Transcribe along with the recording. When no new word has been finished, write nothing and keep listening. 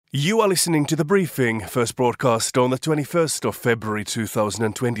You are listening to The Briefing, first broadcast on the 21st of February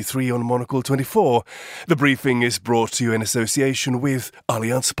 2023 on Monocle 24. The Briefing is brought to you in association with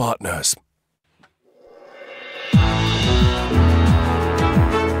Allianz Partners.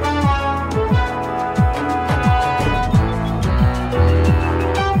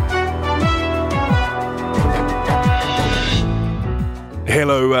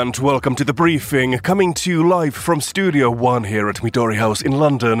 Hello and welcome to The Briefing, coming to you live from Studio 1 here at Midori House in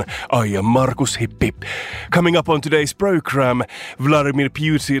London. I am Markus Hippi. Coming up on today's programme, Vladimir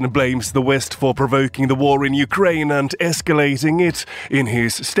Putin blames the West for provoking the war in Ukraine and escalating it in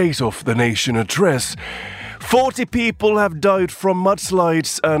his State of the Nation address. 40 people have died from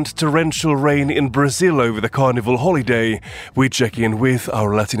mudslides and torrential rain in Brazil over the carnival holiday. We check in with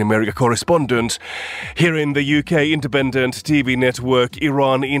our Latin America correspondent. Here in the UK independent TV network,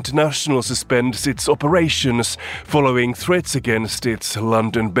 Iran International suspends its operations following threats against its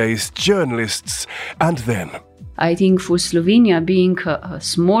London-based journalists. And then... I think for Slovenia, being a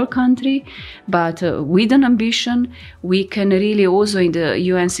small country, but with an ambition, we can really also in the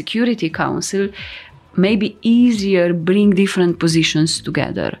UN Security Council maybe easier bring different positions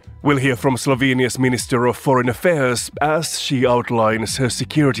together. We'll hear from Slovenia's Minister of Foreign Affairs as she outlines her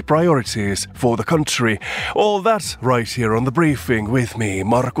security priorities for the country. All that right here on The Briefing with me,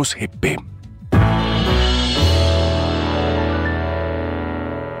 Markus Hippi.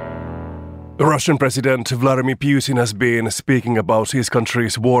 Russian President Vladimir Putin has been speaking about his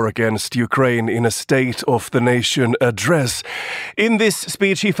country's war against Ukraine in a State of the Nation address. In this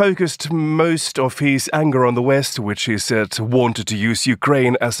speech, he focused most of his anger on the West, which he said wanted to use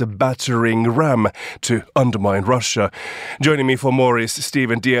Ukraine as a battering ram to undermine Russia. Joining me for more is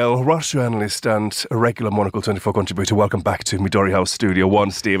Stephen DL, Russia analyst and a regular Monocle 24 contributor. Welcome back to Midori House Studio 1,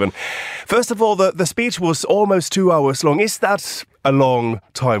 Stephen. First of all, the speech was almost 2 hours long. Is that a long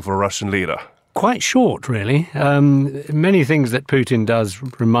time for a Russian leader? Quite short, really. Many things that Putin does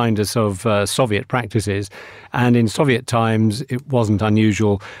remind us of Soviet practices. And in Soviet times, it wasn't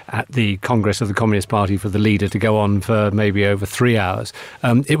unusual at the Congress of the Communist Party for the leader to go on for maybe over 3 hours.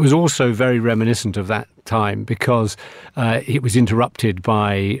 It was also very reminiscent of that time because it was interrupted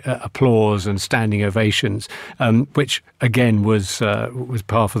by applause and standing ovations, which again was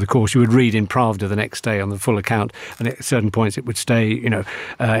par for the course. You would read in Pravda the next day on the full account, and at certain points it would stay,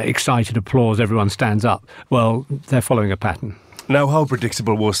 excited applause, everyone stands up. Well, they're following a pattern. Now, how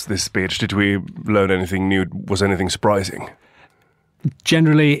predictable was this speech? Did we learn anything new? Was anything surprising?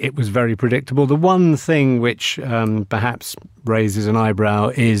 Generally, it was very predictable. The one thing which perhaps raises an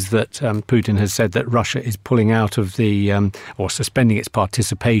eyebrow is that Putin has said that Russia is pulling out of the, or suspending its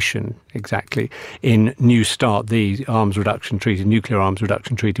participation, exactly, in New START, the arms reduction treaty, nuclear arms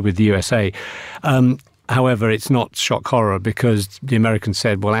reduction treaty with the USA. However, it's not shock horror because the Americans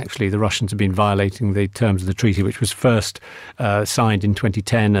said, well, actually, the Russians have been violating the terms of the treaty, which was first signed in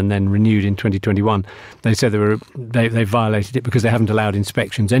 2010 and then renewed in 2021. They said they violated it because they haven't allowed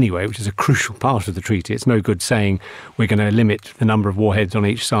inspections anyway, which is a crucial part of the treaty. It's no good saying we're going to limit the number of warheads on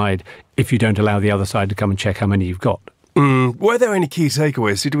each side if you don't allow the other side to come and check how many you've got. Were there any key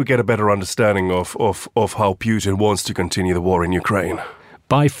takeaways? Did we get a better understanding of how Putin wants to continue the war in Ukraine?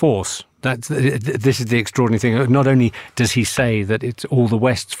 By force. This is the extraordinary thing. Not only does he say that it's all the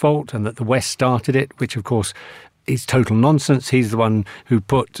West's fault and that the West started it, which of course is total nonsense. He's the one who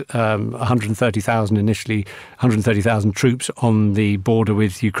put 130,000 troops on the border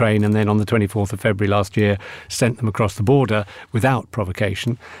with Ukraine, and then on the 24th of February last year sent them across the border without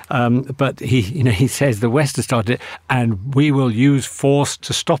provocation. But he says the West has started it and we will use force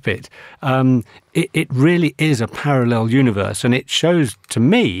to stop it. It really is a parallel universe, and it shows to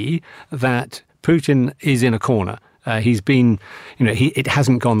me that Putin is in a corner. He's been, it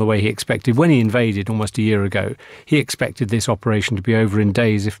hasn't gone the way he expected. When he invaded almost a year ago, he expected this operation to be over in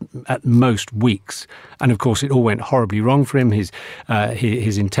days, if at most weeks. And of course, it all went horribly wrong for him. His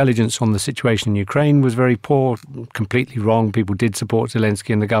intelligence on the situation in Ukraine was very poor, completely wrong. People did support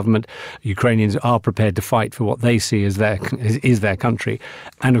Zelensky and the government. Ukrainians are prepared to fight for what they see as their country.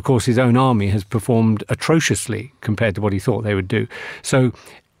 And of course, his own army has performed atrociously compared to what he thought they would do. So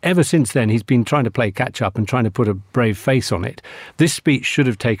ever since then, he's been trying to play catch-up and trying to put a brave face on it. This speech should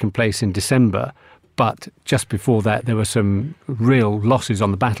have taken place in December, but just before that, there were some real losses on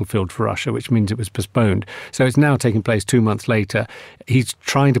the battlefield for Russia, which means it was postponed. So it's now taking place 2 months later. He's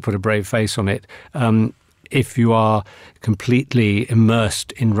trying to put a brave face on it. If you are completely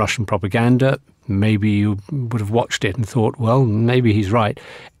immersed in Russian propaganda, maybe you would have watched it and thought, well, maybe he's right.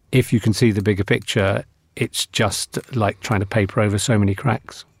 If you can see the bigger picture, it's just like trying to paper over so many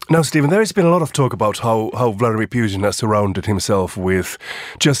cracks. Now, Stephen, there has been a lot of talk about how Vladimir Putin has surrounded himself with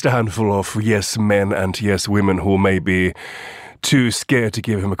just a handful of yes men and yes women who may be too scared to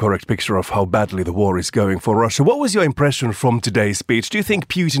give him a correct picture of how badly the war is going for Russia. What was your impression from today's speech? Do you think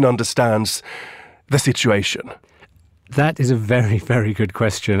Putin understands the situation? That is a very, very good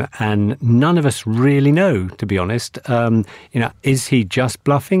question, and none of us really know, to be honest. Is he just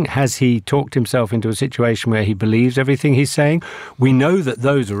bluffing? Has he talked himself into a situation where he believes everything he's saying? We know that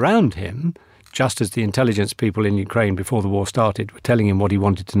those around him, just as the intelligence people in Ukraine before the war started were telling him what he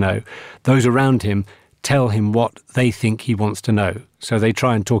wanted to know, those around him tell him what they think he wants to know. So they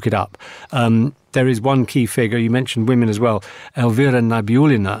try and talk it up. There is one key figure, you mentioned women as well, Elvira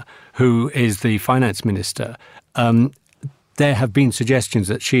Nabiullina, who is the finance minister. There have been suggestions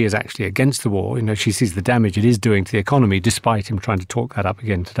that she is actually against the war. She sees the damage it is doing to the economy, despite him trying to talk that up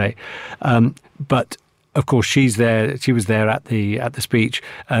again today. But of course, she was there at the speech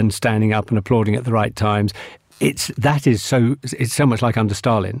and standing up and applauding at the right times. It's so much like under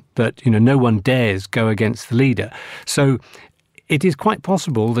Stalin that no one dares go against the leader. So it is quite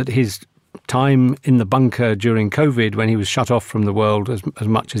possible that his time in the bunker during COVID, when he was shut off from the world as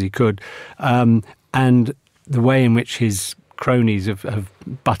much as he could, and the way in which his cronies have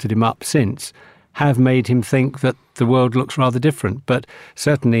buttered him up since, have made him think that the world looks rather different. But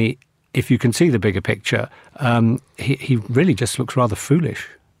certainly, if you can see the bigger picture, he really just looks rather foolish.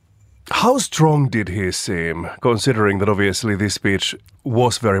 How strong did he seem, considering that obviously this speech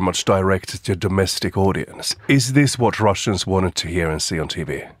was very much directed to a domestic audience? Is this what Russians wanted to hear and see on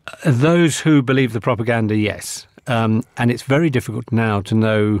TV? Those who believe the propaganda, yes. And it's very difficult now to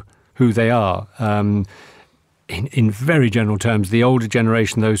know who they are. In very general terms, the older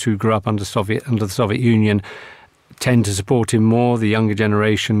generation, those who grew up under the Soviet Union, tend to support him more. The younger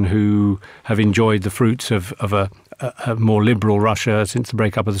generation who have enjoyed the fruits of a more liberal Russia since the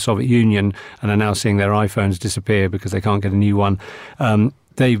breakup of the Soviet Union and are now seeing their iPhones disappear because they can't get a new one,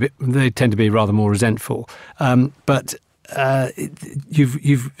 they tend to be rather more resentful. But it's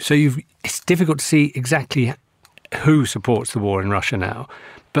difficult to see exactly who supports the war in Russia now.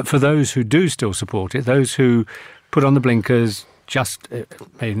 But for those who do still support it, those who put on the blinkers, just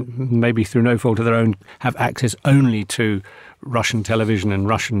maybe through no fault of their own, have access only to Russian television and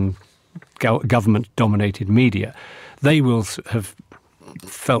Russian government-dominated media, they will have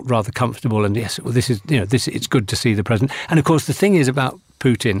felt rather comfortable. And yes, well, it's good to see the president. And of course, the thing is about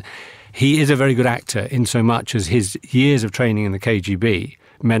Putin, he is a very good actor in so much as his years of training in the KGB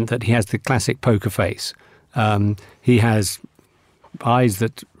meant that he has the classic poker face. He has eyes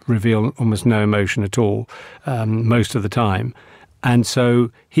that reveal almost no emotion at all most of the time. And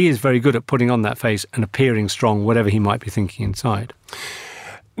so he is very good at putting on that face and appearing strong, whatever he might be thinking inside.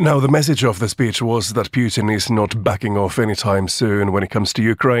 Now, the message of the speech was that Putin is not backing off anytime soon when it comes to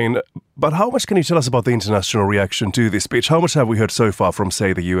Ukraine. But how much can you tell us about the international reaction to this speech? How much have we heard so far from,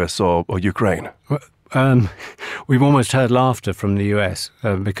 say, the US or Ukraine? We've almost heard laughter from the US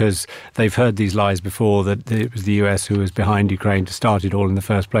because they've heard these lies before, that it was the US who was behind Ukraine to start it all in the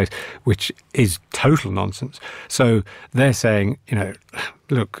first place, which is total nonsense. So they're saying,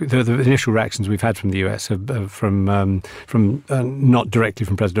 look, the initial reactions we've had from the US from not directly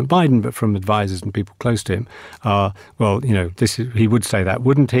from President Biden, but from advisors and people close to him are, he would say that,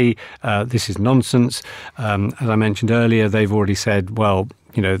 wouldn't he? This is nonsense. As I mentioned earlier, they've already said,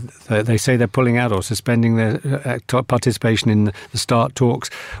 they say they're pulling out or suspending their participation in the START talks.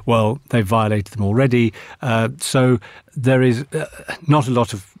 Well, they've violated them already. So there is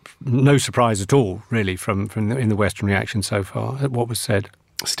no surprise at all, really, in the Western reaction so far at what was said.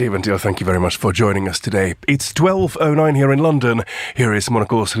 Stephen Teal, thank you very much for joining us today. It's 12:09 here in London. Here is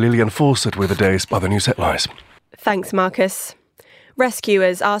Monaco's Lillian Fawcett with the day's other news headlines. Thanks, Marcus.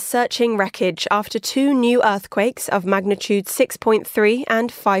 Rescuers are searching wreckage after two new earthquakes of magnitude 6.3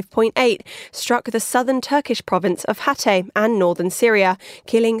 and 5.8 struck the southern Turkish province of Hatay and northern Syria,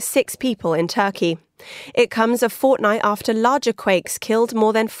 killing 6 people in Turkey. It comes a fortnight after larger quakes killed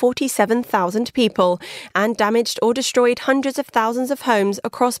more than 47,000 people and damaged or destroyed hundreds of thousands of homes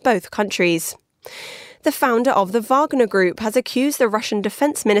across both countries. The founder of the Wagner Group has accused the Russian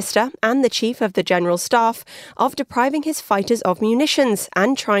defense minister and the chief of the general staff of depriving his fighters of munitions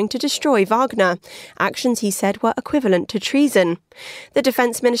and trying to destroy Wagner, actions he said were equivalent to treason. The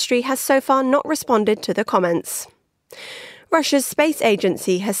defense ministry has so far not responded to the comments. Russia's space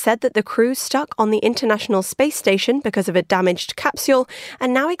agency has said that the crew stuck on the International Space Station because of a damaged capsule are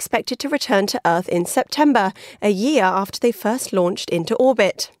now expected to return to Earth in September, a year after they first launched into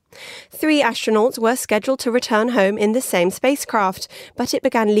orbit. 3 astronauts were scheduled to return home in the same spacecraft, but it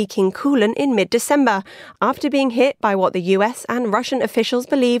began leaking coolant in mid-December after being hit by what the US and Russian officials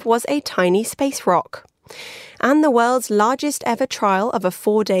believe was a tiny space rock. And the world's largest ever trial of a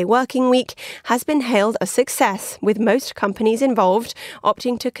 4-day working week has been hailed a success, with most companies involved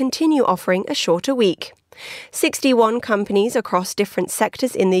opting to continue offering a shorter week. 61 companies across different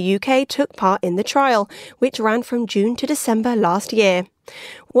sectors in the UK took part in the trial, which ran from June to December last year.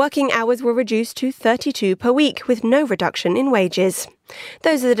 Working hours were reduced to 32 per week, with no reduction in wages.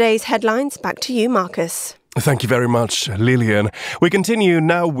 Those are the day's headlines. Back to you, Marcus. Thank you very much, Lillian. We continue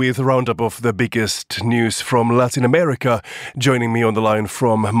now with a roundup of the biggest news from Latin America. Joining me on the line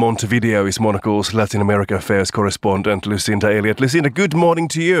from Montevideo is Monocle's Latin America Affairs correspondent, Lucinda Elliott. Lucinda, good morning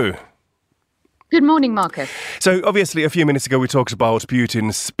to you. Good morning, Marcus. So obviously a few minutes ago we talked about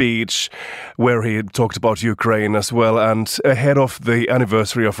Putin's speech where he talked about Ukraine as well, and ahead of the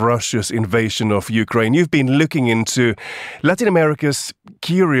anniversary of Russia's invasion of Ukraine, you've been looking into Latin America's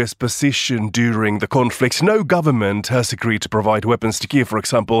curious position during the conflict. No government has agreed to provide weapons to Kiev, for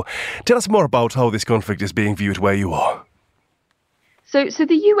example. Tell us more about how this conflict is being viewed where you are. So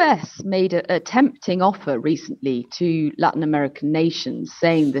the US made a tempting offer recently to Latin American nations,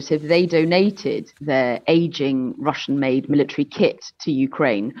 saying that if they donated their aging Russian-made military kit to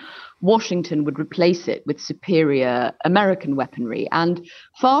Ukraine, Washington would replace it with superior American weaponry. And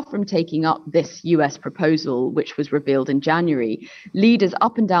far from taking up this US proposal, which was revealed in January, leaders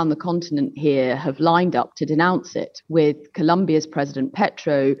up and down the continent here have lined up to denounce it, with Colombia's President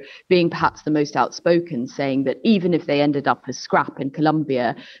Petro being perhaps the most outspoken, saying that even if they ended up as scrap in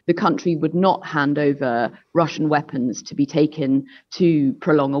Colombia, the country would not hand over Russian weapons to be taken to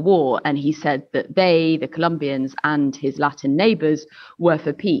prolong a war. And he said that they, the Colombians and his Latin neighbors, were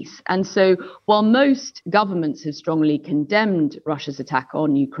for peace. And so while most governments have strongly condemned Russia's attack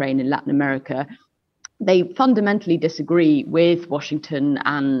on Ukraine in Latin America, they fundamentally disagree with Washington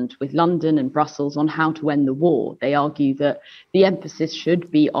and with London and Brussels on how to end the war. They argue that the emphasis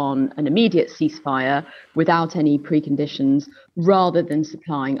should be on an immediate ceasefire without any preconditions rather than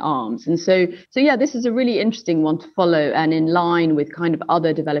supplying arms. And so yeah, this is a really interesting one to follow, and in line with kind of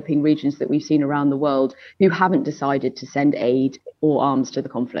other developing regions that we've seen around the world who haven't decided to send aid or arms to the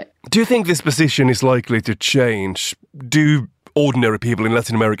conflict. Do you think this position is likely to change? Do ordinary people in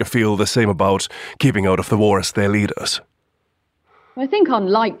Latin America feel the same about keeping out of the war as their leaders? I think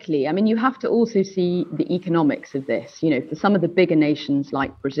unlikely. I mean, you have to also see the economics of this. You know, for some of the bigger nations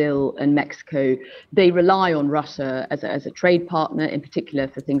like Brazil and Mexico, they rely on Russia as a trade partner, in particular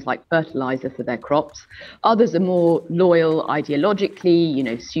for things like fertilizer for their crops. Others are more loyal ideologically, you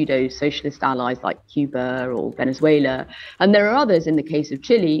know, pseudo-socialist allies like Cuba or Venezuela. And there are others in the case of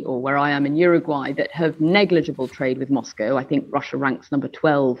Chile, or where I am in Uruguay, that have negligible trade with Moscow. I think Russia ranks number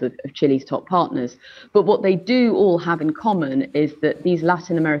 12 of Chile's top partners. But what they do all have in common is that these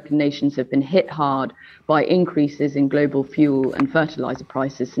Latin American nations have been hit hard by increases in global fuel and fertilizer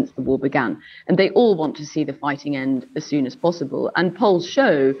prices since the war began. And they all want to see the fighting end as soon as possible. And polls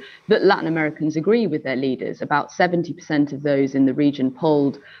show that Latin Americans agree with their leaders. About 70% of those in the region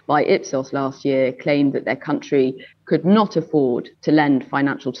polled by Ipsos last year claimed that their country could not afford to lend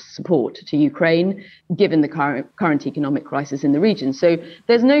financial support to Ukraine, given the current economic crisis in the region. So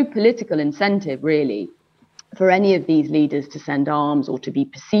there's no political incentive, really, for any of these leaders to send arms or to be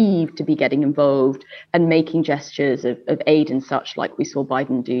perceived to be getting involved and making gestures of aid and such, like we saw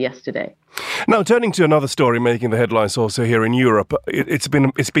Biden do yesterday. Now, turning to another story making the headlines also here in Europe, it's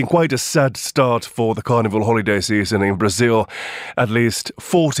been quite a sad start for the carnival holiday season in Brazil. At least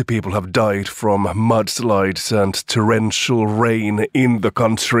 40 people have died from mudslides and torrential rain in the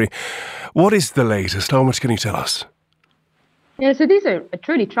country. What is the latest? How much can you tell us? Yeah, so these are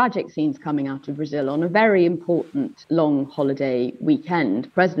truly tragic scenes coming out of Brazil on a very important long holiday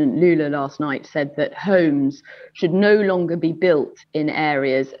weekend. President Lula last night said that homes should no longer be built in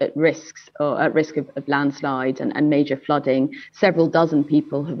areas at risk of landslides and major flooding. Several dozen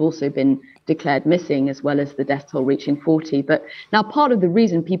people have also been declared missing, as well as the death toll reaching 40. But now part of the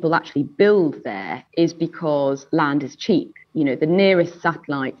reason people actually build there is because land is cheap. You know, the nearest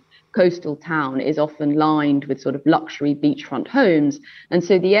satellite coastal town is often lined with sort of luxury beachfront homes. And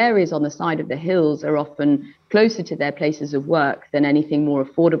so the areas on the side of the hills are often closer to their places of work than anything more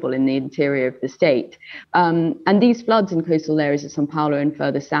affordable in the interior of the state. And these floods in coastal areas of São Paulo and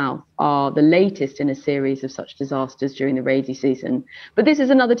further south are the latest in a series of such disasters during the rainy season. But this is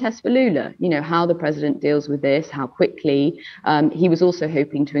another test for Lula, you know, how the president deals with this, how quickly. He was also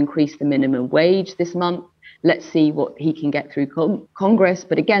hoping to increase the minimum wage this month. let's see what he can get through Congress.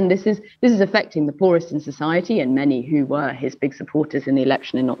 But again, this is affecting the poorest in society and many who were his big supporters in the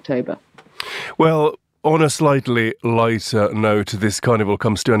election in October. Well, on a slightly lighter note, this carnival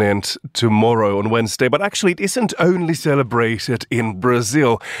comes to an end tomorrow on Wednesday, but actually it isn't only celebrated in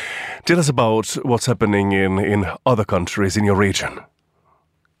Brazil. Tell us about what's happening in other countries in your region.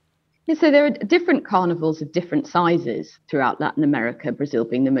 Yeah, so there are different carnivals of different sizes throughout Latin America, Brazil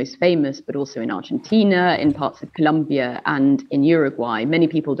being the most famous, but also in Argentina, in parts of Colombia and in Uruguay. Many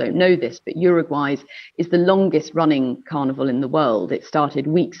people don't know this, but Uruguay's is the longest running carnival in the world. It started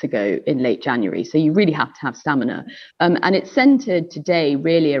weeks ago in late January, so you really have to have stamina. And it's centered today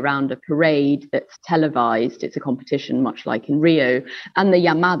really around a parade that's televised. It's a competition much like in Rio, and the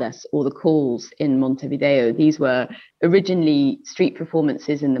llamadas, or the calls in Montevideo. These were originally street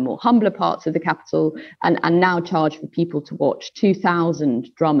performances in the more humbler parts of the capital, and now charge for people to watch.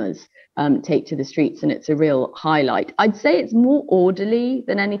 2,000 drummers take to the streets, and it's a real highlight. I'd say it's more orderly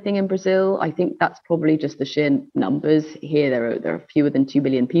than anything in Brazil. I think that's probably just the sheer numbers. Here there are fewer than 2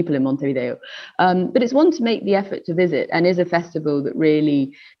 billion people in Montevideo, but it's one to make the effort to visit, and is a festival that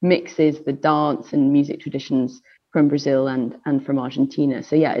really mixes the dance and music traditions from Brazil and from Argentina.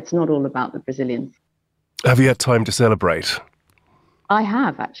 So yeah, it's not all about the Brazilians. Have you had time to celebrate? I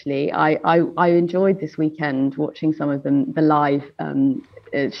have, actually. I enjoyed this weekend watching some of the live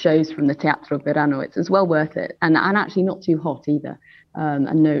shows from the Teatro Verano. It's well worth it, and actually not too hot either,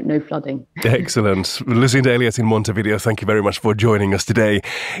 and no flooding. Excellent. Lucinda Elliott in Montevideo, thank you very much for joining us today.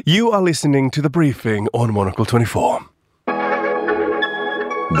 You are listening to The Briefing on Monocle 24.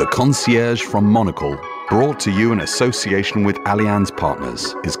 The Concierge from Monocle, brought to you in association with Allianz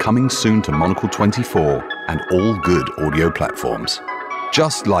Partners, is coming soon to Monocle 24 and all good audio platforms.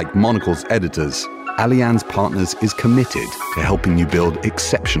 Just like Monocle's editors, Allianz Partners is committed to helping you build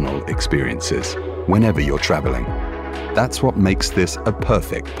exceptional experiences whenever you're traveling. That's what makes this a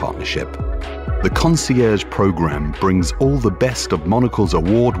perfect partnership. The Concierge program brings all the best of Monocle's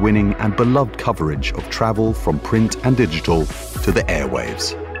award-winning and beloved coverage of travel from print and digital to the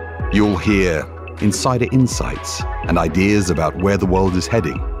airwaves. You'll hear insider insights and ideas about where the world is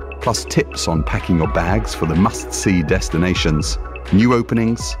heading, plus tips on packing your bags for the must-see destinations, new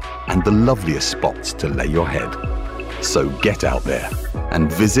openings, and the loveliest spots to lay your head. So get out there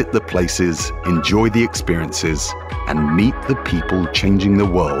and visit the places, enjoy the experiences, and meet the people changing the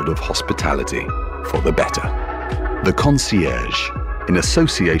world of hospitality for the better. The Concierge, in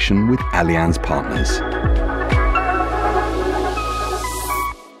association with Allianz Partners.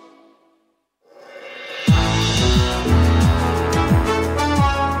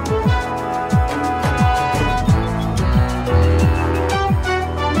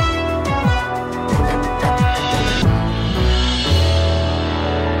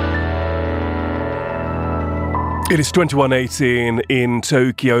 It is 21:18 in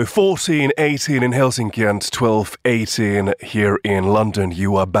Tokyo, 14:18 in Helsinki, and 12:18 here in London.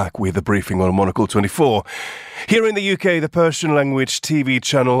 You are back with The Briefing on Monocle 24. Here in the UK, the Persian language TV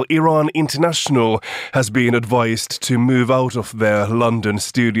channel Iran International has been advised to move out of their London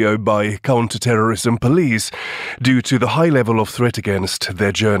studio by counter-terrorism police due to the high level of threat against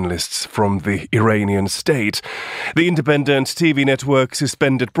their journalists from the Iranian state. The independent TV network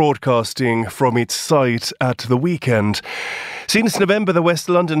suspended broadcasting from its site at the weekend. Since November, the West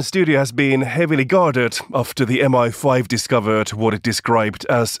London studio has been heavily guarded after the MI5 discovered what it described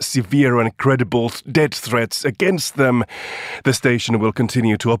as severe and credible death threats against them. The station will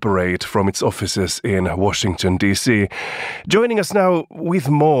continue to operate from its offices in Washington, D.C. Joining us now with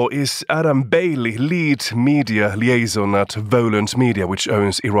more is Adam Bailey, lead media liaison at Volant Media, which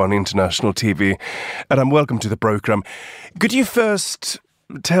owns Iran International TV. Adam, welcome to the programme. Could you first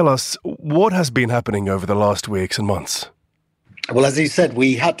tell us what has been happening over the last weeks and months? Well, as you said,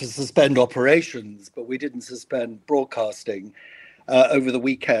 we had to suspend operations, but we didn't suspend broadcasting over the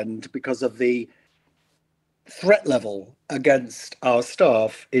weekend because of the threat level against our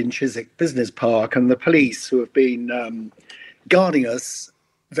staff in Chiswick Business Park and the police, who have been guarding us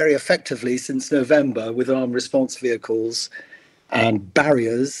very effectively since November with armed response vehicles and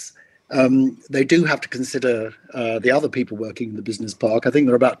barriers. They do have to consider the other people working in the business park. I think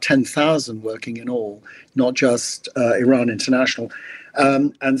there are about 10,000 working in all, not just Iran International.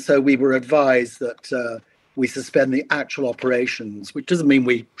 And so we were advised that we suspend the actual operations, which doesn't mean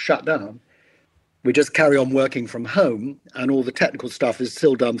we shut down. We just carry on working from home, and all the technical stuff is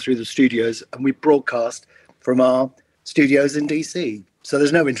still done through the studios, and we broadcast from our studios in DC. So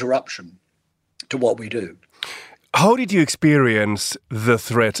there's no interruption to what we do. How did you experience the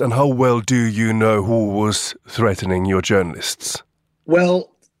threat, and how well do you know who was threatening your journalists?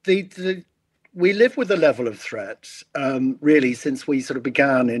 Well, the we live with the level of threat, really, since we sort of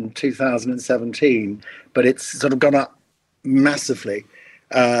began in 2017, but it's sort of gone up massively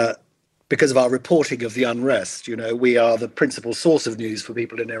because of our reporting of the unrest. You know, we are the principal source of news for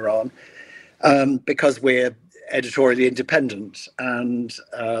people in Iran because we're editorially independent, and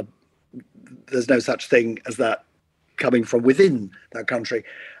there's no such thing as that coming from within that country.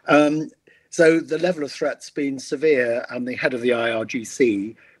 So the level of threat's been severe, and the head of the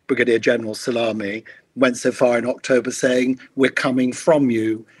IRGC, Brigadier General Salami, went so far in October saying, we're coming from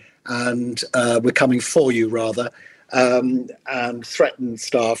you, and we're coming for you, rather, and threatened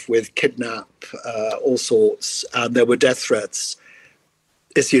staff with kidnap, all sorts. And there were death threats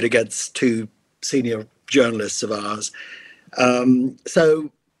issued against 2 senior journalists of ours. So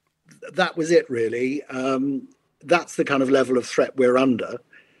that was it, really. That's the kind of level of threat we're under.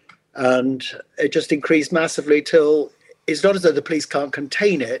 And it just increased massively till it's not as though the police can't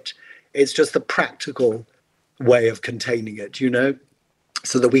contain it. It's just the practical way of containing it, you know,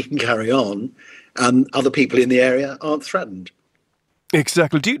 so that we can carry on and other people in the area aren't threatened.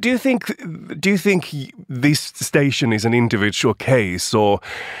 Exactly. Do you think this station is an individual case, or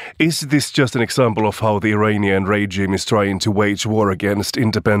is this just an example of how the Iranian regime is trying to wage war against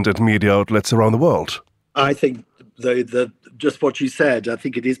independent media outlets around the world? I think the just what you said, I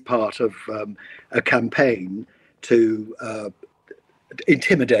think it is part of a campaign to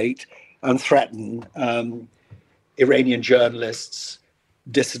intimidate and threaten Iranian journalists,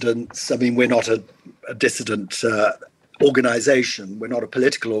 dissidents. I mean, we're not a dissident organisation. We're not a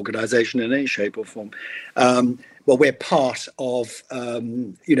political organisation in any shape or form. Well, we're part of, we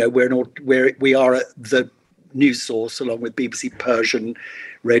are the news source along with BBC Persian,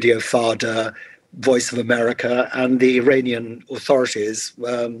 Radio Farda, Voice of America, and the Iranian authorities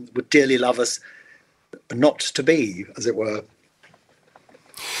would dearly love us not to be, as it were.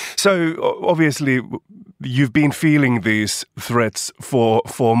 So obviously you've been feeling these threats for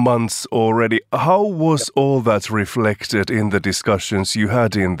months already. How was all that reflected in the discussions you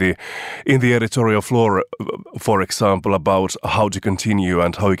had in the editorial floor, for example, about how to continue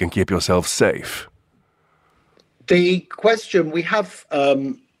and how you can keep yourself safe? The question we have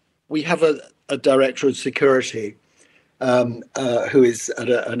a director of security who is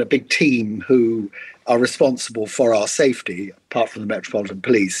and a big team who are responsible for our safety, apart from the Metropolitan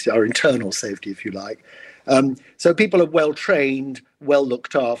Police, our internal safety, if you like. So people are well trained, well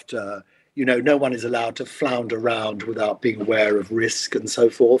looked after. You know, no one is allowed to flounder around without being aware of risk and so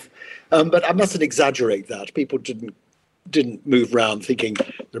forth. But I mustn't exaggerate that. People didn't move around thinking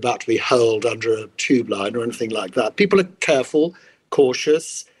they're about to be hurled under a tube line or anything like that. People are careful,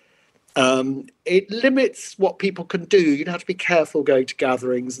 cautious. It limits what people can do. You have to be careful going to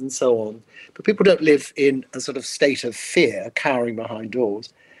gatherings and so on. But people don't live in a sort of state of fear, cowering behind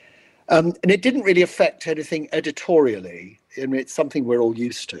doors. And it didn't really affect anything editorially. I mean, it's something we're all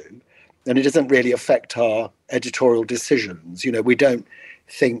used to. And it doesn't really affect our editorial decisions. You know, we don't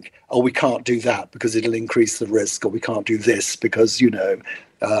think, oh, we can't do that because it'll increase the risk, or we can't do this because,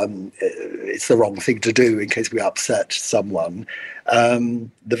 it's the wrong thing to do in case we upset someone. The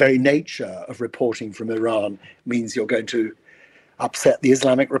very nature of reporting from Iran means you're going to upset the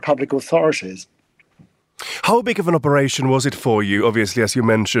Islamic Republic authorities. How big of an operation was it for you? Obviously, as you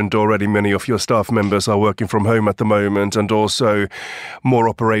mentioned already, many of your staff members are working from home at the moment, and also more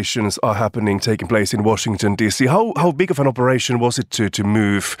operations are taking place in Washington, D.C. How big of an operation was it to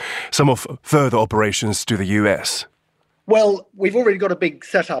move some of further operations to the US? Well, we've already got a big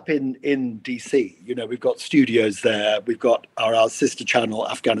setup in DC. You know, we've got studios there. We've got our sister channel,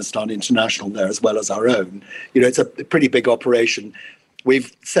 Afghanistan International, there, as well as our own. You know, it's a pretty big operation.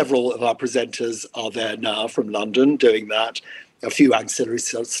 Several of our presenters are there now from London doing that. A few ancillary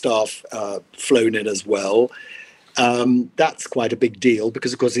staff flown in as well. That's quite a big deal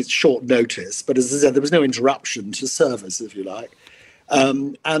because, of course, it's short notice. But as I said, there was no interruption to service, if you like.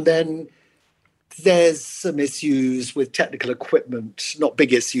 And then there's some issues with technical equipment, not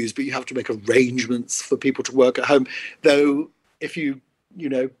big issues, but you have to make arrangements for people to work at home. Though, if you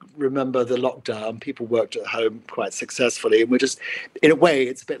remember the lockdown, people worked at home quite successfully. And we're just, in a way,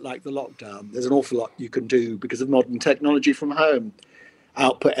 it's a bit like the lockdown. There's an awful lot you can do because of modern technology from home.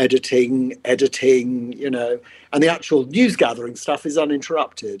 Output editing, and the actual news gathering stuff is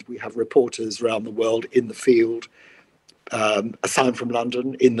uninterrupted. We have reporters around the world in the field, assigned from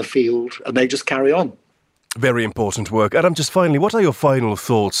London in the field, and they just carry on. Very important work. Adam, just finally, what are your final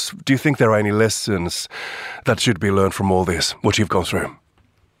thoughts? Do you think there are any lessons that should be learned from all this, what you've gone through?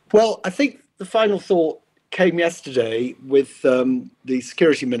 Well, I think the final thought came yesterday with the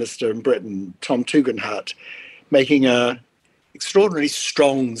security minister in Britain, Tom Tugendhat, making an extraordinarily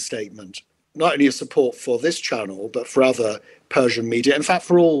strong statement not only a support for this channel, but for other Persian media, in fact,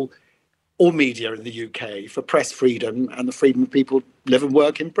 for all media in the UK, for press freedom and the freedom of people live and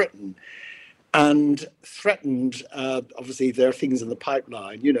work in Britain. And threatened, obviously, there are things in the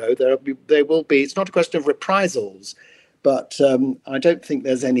pipeline, there will be, it's not a question of reprisals, but I don't think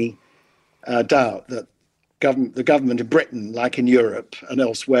there's any doubt that the government of Britain, like in Europe and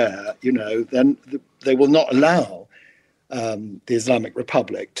elsewhere, then they will not allow the Islamic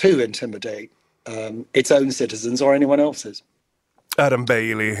Republic to intimidate its own citizens or anyone else's. Adam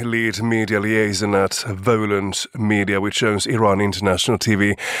Bailey, lead media liaison at Volant Media, which owns Iran International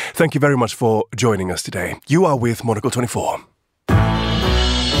TV. Thank you very much for joining us today. You are with Monocle 24.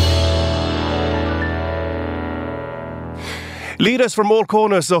 Leaders from all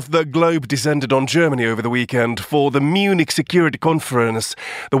corners of the globe descended on Germany over the weekend for the Munich Security Conference,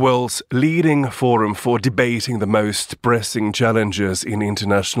 the world's leading forum for debating the most pressing challenges in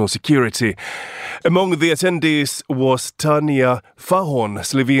international security. Among the attendees was Tanja Fajon,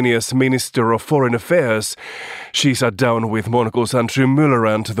 Slovenia's Minister of Foreign Affairs. She sat down with Monocle's Andrew Muller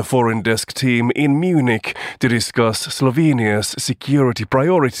and the Foreign Desk team in Munich to discuss Slovenia's security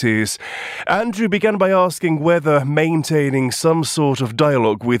priorities. Andrew began by asking whether maintaining some sort of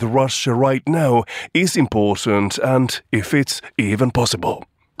dialogue with Russia right now is important and if it's even possible.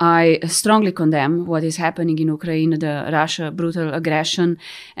 I strongly condemn what is happening in Ukraine, the Russia brutal aggression,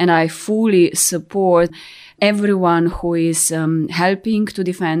 and I fully support everyone who is helping to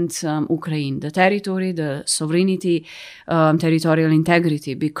defend Ukraine, the territory, the sovereignty, territorial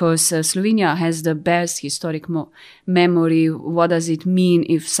integrity, because Slovenia has the best historic memory. What does it mean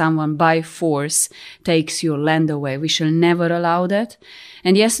if someone by force takes your land away? We shall never allow that.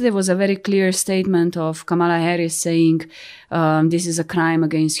 And yesterday was a very clear statement of Kamala Harris saying this is a crime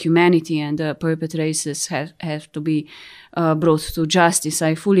against humanity and the perpetrators have to be brought to justice.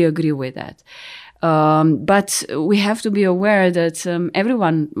 I fully agree with that. But we have to be aware that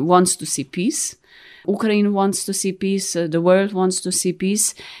everyone wants to see peace. Ukraine wants to see peace. The world wants to see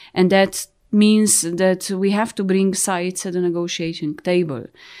peace. And that means that we have to bring sides at the negotiating table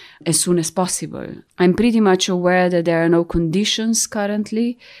as soon as possible. I'm pretty much aware that there are no conditions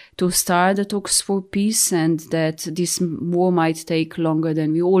currently to start the talks for peace and that this war might take longer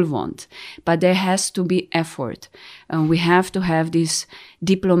than we all want. But there has to be effort. We have to have these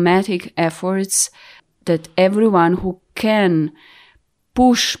diplomatic efforts that everyone who can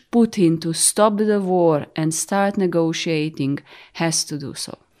push Putin to stop the war and start negotiating has to do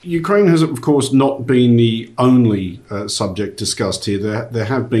so. Ukraine has, of course, not been the only subject discussed here. There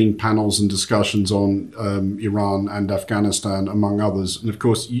have been panels and discussions on Iran and Afghanistan, among others. And, of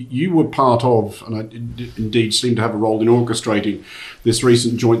course, you were part of, and indeed seem to have a role in orchestrating, this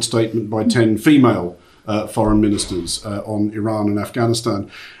recent joint statement by 10 female foreign ministers on Iran and Afghanistan.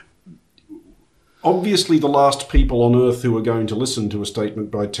 Obviously, the last people on earth who are going to listen to a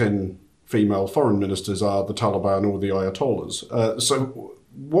statement by 10 female foreign ministers are the Taliban or the Ayatollahs. So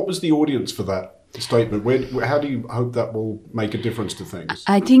what was the audience for that statement? How do you hope that will make a difference to things?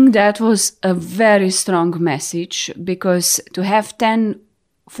 I think that was a very strong message, because to have 10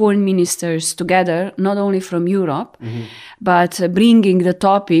 foreign ministers together, not only from Europe, but bringing the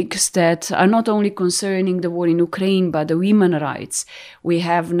topics that are not only concerning the war in Ukraine, but the women's rights. We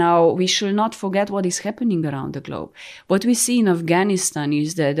shall not forget what is happening around the globe. What we see in Afghanistan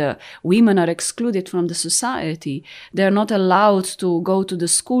is that women are excluded from the society. They are not allowed to go to the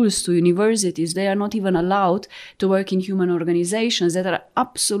schools, to universities. They are not even allowed to work in human organizations that are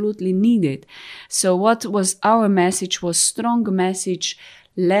absolutely needed. So what was our message was strong message.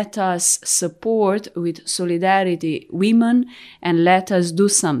 Let us support with solidarity women and let us do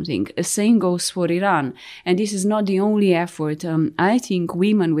something. The same goes for Iran. And this is not the only effort. I think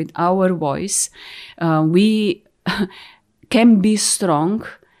women with our voice, we can be strong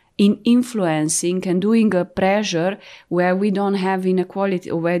in influencing and doing a pressure where we don't have inequality,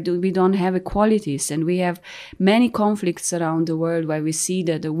 or where we don't have equalities. And we have many conflicts around the world where we see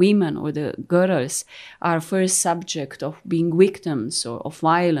that the women or the girls are first subject of being victims or of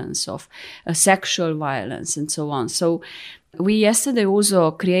violence, of sexual violence, and so on. So we yesterday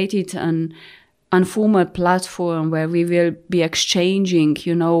also created an informal platform where we will be exchanging,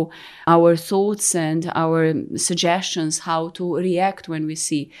 our thoughts and our suggestions how to react when we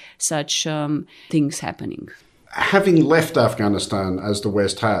see such things happening. Having left Afghanistan as the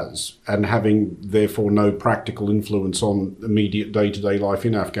West has, and having therefore no practical influence on immediate day-to-day life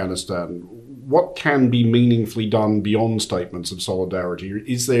in Afghanistan, what can be meaningfully done beyond statements of solidarity?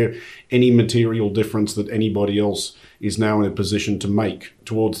 Is there any material difference that anybody else is now in a position to make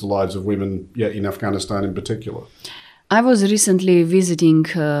towards the lives of women in Afghanistan in particular? I was recently visiting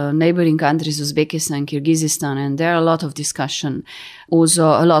neighboring countries, Uzbekistan, Kyrgyzstan, and there are a lot of discussion, also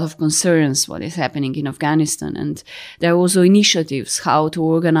a lot of concerns what is happening in Afghanistan. And there are also initiatives how to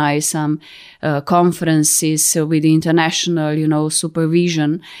organize some conferences with international,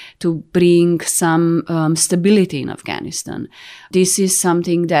 supervision to bring some stability in Afghanistan. This is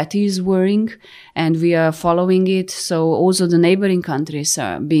something that is worrying, and we are following it. So also the neighboring countries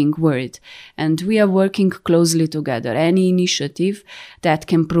are being worried, and we are working closely together. Any initiative that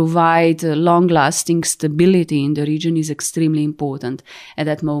can provide long-lasting stability in the region is extremely important at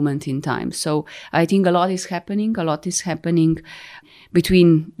that moment in time. So I think a lot is happening. A lot is happening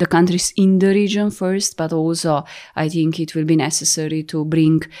between the countries in the region first, but also I think it will be necessary to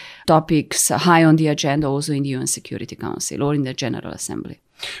bring topics high on the agenda also in the UN Security Council or in the General Assembly.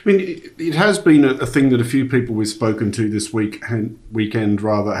 I mean, it has been a thing that a few people we've spoken to this weekend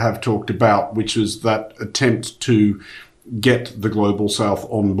have talked about, which is that attempt to get the Global South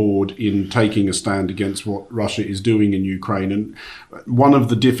on board in taking a stand against what Russia is doing in Ukraine. And one of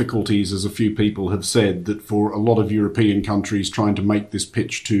the difficulties, as a few people have said, that for a lot of European countries trying to make this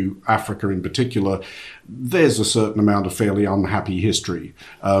pitch to Africa in particular, there's a certain amount of fairly unhappy history,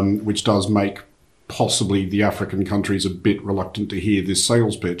 which does make possibly the African countries a bit reluctant to hear this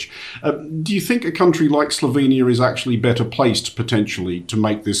sales pitch. Do you think a country like Slovenia is actually better placed potentially to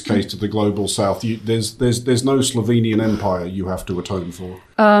make this case to the Global South? There's no Slovenian empire you have to atone for.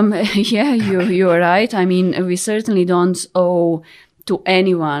 Yeah, you're right. I mean, we certainly don't owe to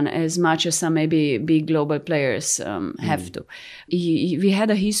anyone as much as some maybe big global players have to. We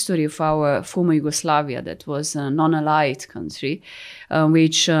had a history of our former Yugoslavia that was a non-allied country,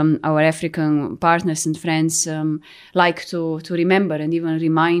 which our African partners and friends like to remember and even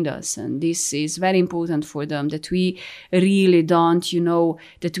remind us. And this is very important for them, that we really don't,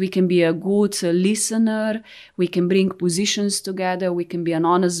 that we can be a good listener, we can bring positions together, we can be an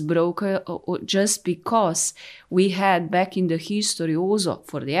honest broker, or just because we had back in the history also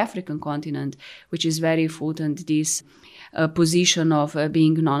for the African continent, which is very important, this position of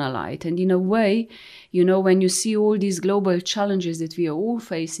being non-allied. And in a way, when you see all these global challenges that we are all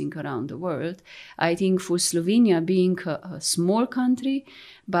facing around the world, I think for Slovenia being a small country,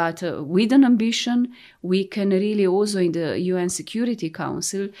 but with an ambition, we can really also in the UN Security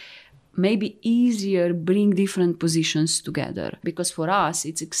Council maybe easier bring different positions together. Because for us,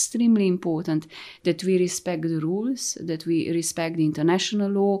 it's extremely important that we respect the rules, that we respect the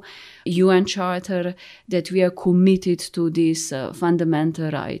international law, UN Charter, that we are committed to these fundamental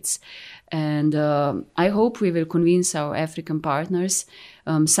rights. And I hope we will convince our African partners.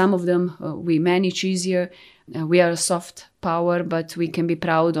 Some of them we manage easier. We are a soft power, but we can be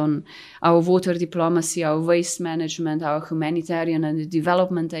proud on our water diplomacy, our waste management, our humanitarian and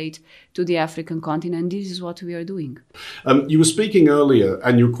development aid to the African continent. This is what we are doing. You were speaking earlier,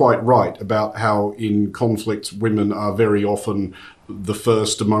 and you're quite right, about how in conflicts women are very often the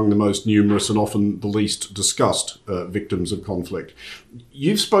first among the most numerous and often the least discussed victims of conflict.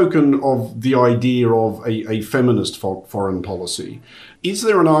 You've spoken of the idea of a feminist foreign policy. Is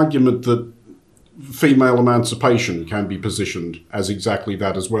there an argument that female emancipation can be positioned as exactly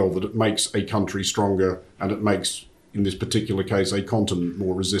that as well, that it makes a country stronger and it makes, in this particular case, a continent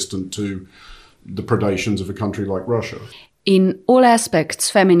more resistant to the predations of a country like Russia? In all aspects,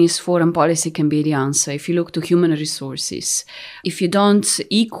 feminist foreign policy can be the answer. If you look to human resources, if you don't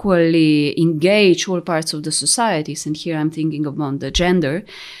equally engage all parts of the societies, and here I'm thinking about the gender,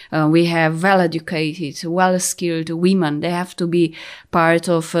 we have well-educated, well-skilled women. They have to be part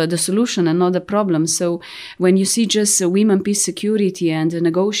of the solution and not the problem. So when you see just women, peace, security and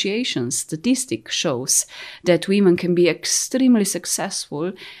negotiations, statistics shows that women can be extremely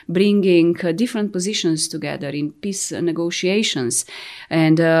successful bringing different positions together in peace negotiations.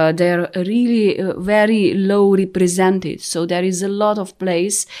 And they're really very low represented. So there is a lot of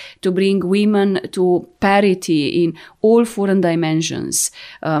place to bring women to parity in all foreign dimensions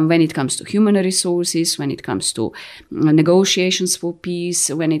when it comes to human resources, when it comes to negotiations for peace,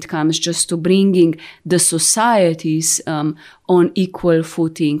 when it comes just to bringing the societies on equal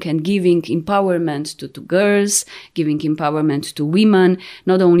footing and giving empowerment to girls, giving empowerment to women,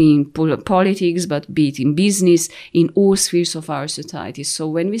 not only in politics, but be it in business, in all spheres of our society. So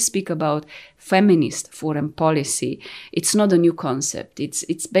when we speak about feminist foreign policy, it's not a new concept.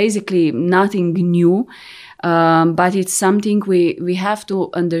 It's basically nothing new, but it's something we have to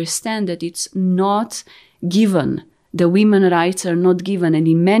understand that it's not given. The women's rights are not given. And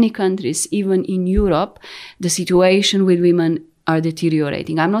in many countries, even in Europe, the situation with women are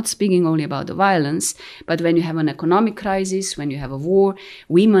deteriorating. I'm not speaking only about the violence, but when you have an economic crisis, when you have a war,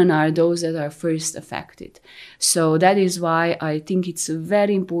 women are those that are first affected. So that is why I think it's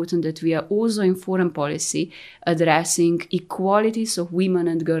very important that we are also in foreign policy addressing equalities of women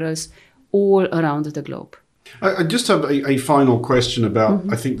and girls all around the globe. I just have a final question about,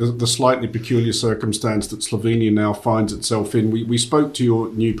 I think, the slightly peculiar circumstance that Slovenia now finds itself in. We spoke to your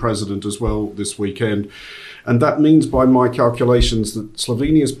new president as well this weekend, and that means by my calculations that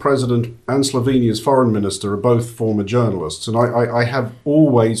Slovenia's president and Slovenia's foreign minister are both former journalists. And I have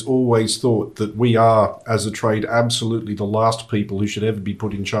always thought that we are, as a trade, absolutely the last people who should ever be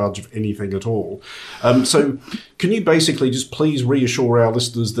put in charge of anything at all. So can you basically just please reassure our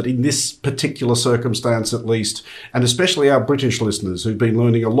listeners that in this particular circumstance at least, and especially our British listeners who've been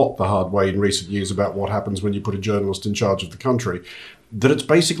learning a lot the hard way in recent years about what happens when you put a journalist in charge of the country, that it's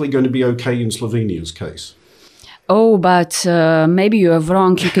basically going to be okay in Slovenia's case? Oh, but maybe you are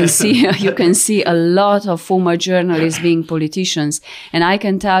wrong. You can see a lot of former journalists being politicians. And I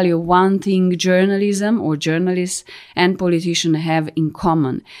can tell you one thing journalism or journalists and politicians have in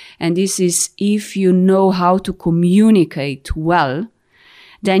common. And this is if you know how to communicate well,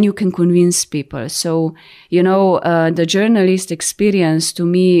 then you can convince people. So, the journalist experience to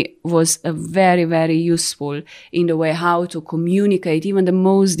me was a very, very useful in the way how to communicate even the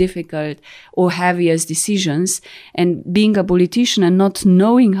most difficult or heaviest decisions. And being a politician and not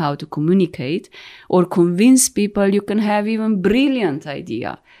knowing how to communicate or convince people, you can have even brilliant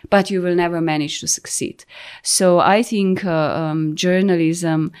idea, but you will never manage to succeed. So I think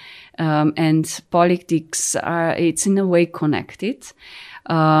journalism and politics it's in a way connected.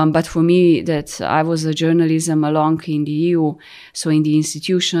 But for me, that I was a journalism along in the EU, so in the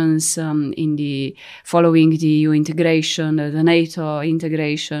institutions, in the following the EU integration, the NATO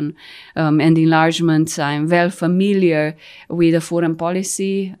integration, and enlargement, I'm well familiar with the foreign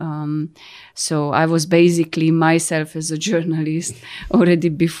policy. So I was basically myself as a journalist already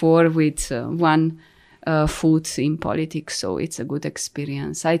before with one foot in politics. So it's a good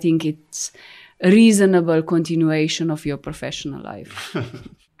experience. I think it's reasonable continuation of your professional life.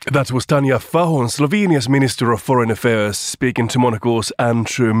 That was Tanja Fajon, Slovenia's Minister of Foreign Affairs, speaking to Monocle's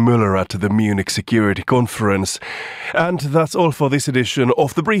Andrew Muller at the Munich Security Conference. And that's all for this edition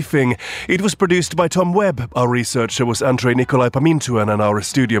of The Briefing. It was produced by Tom Webb. Our researcher was Andrei Nikolai Pamintuan and our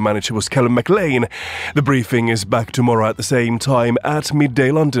studio manager was Callum McLean. The Briefing is back tomorrow at the same time at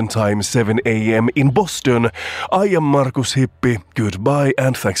midday London time, 7 a.m. in Boston. I am Markus Hippi. Goodbye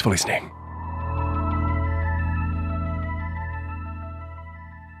and thanks for listening.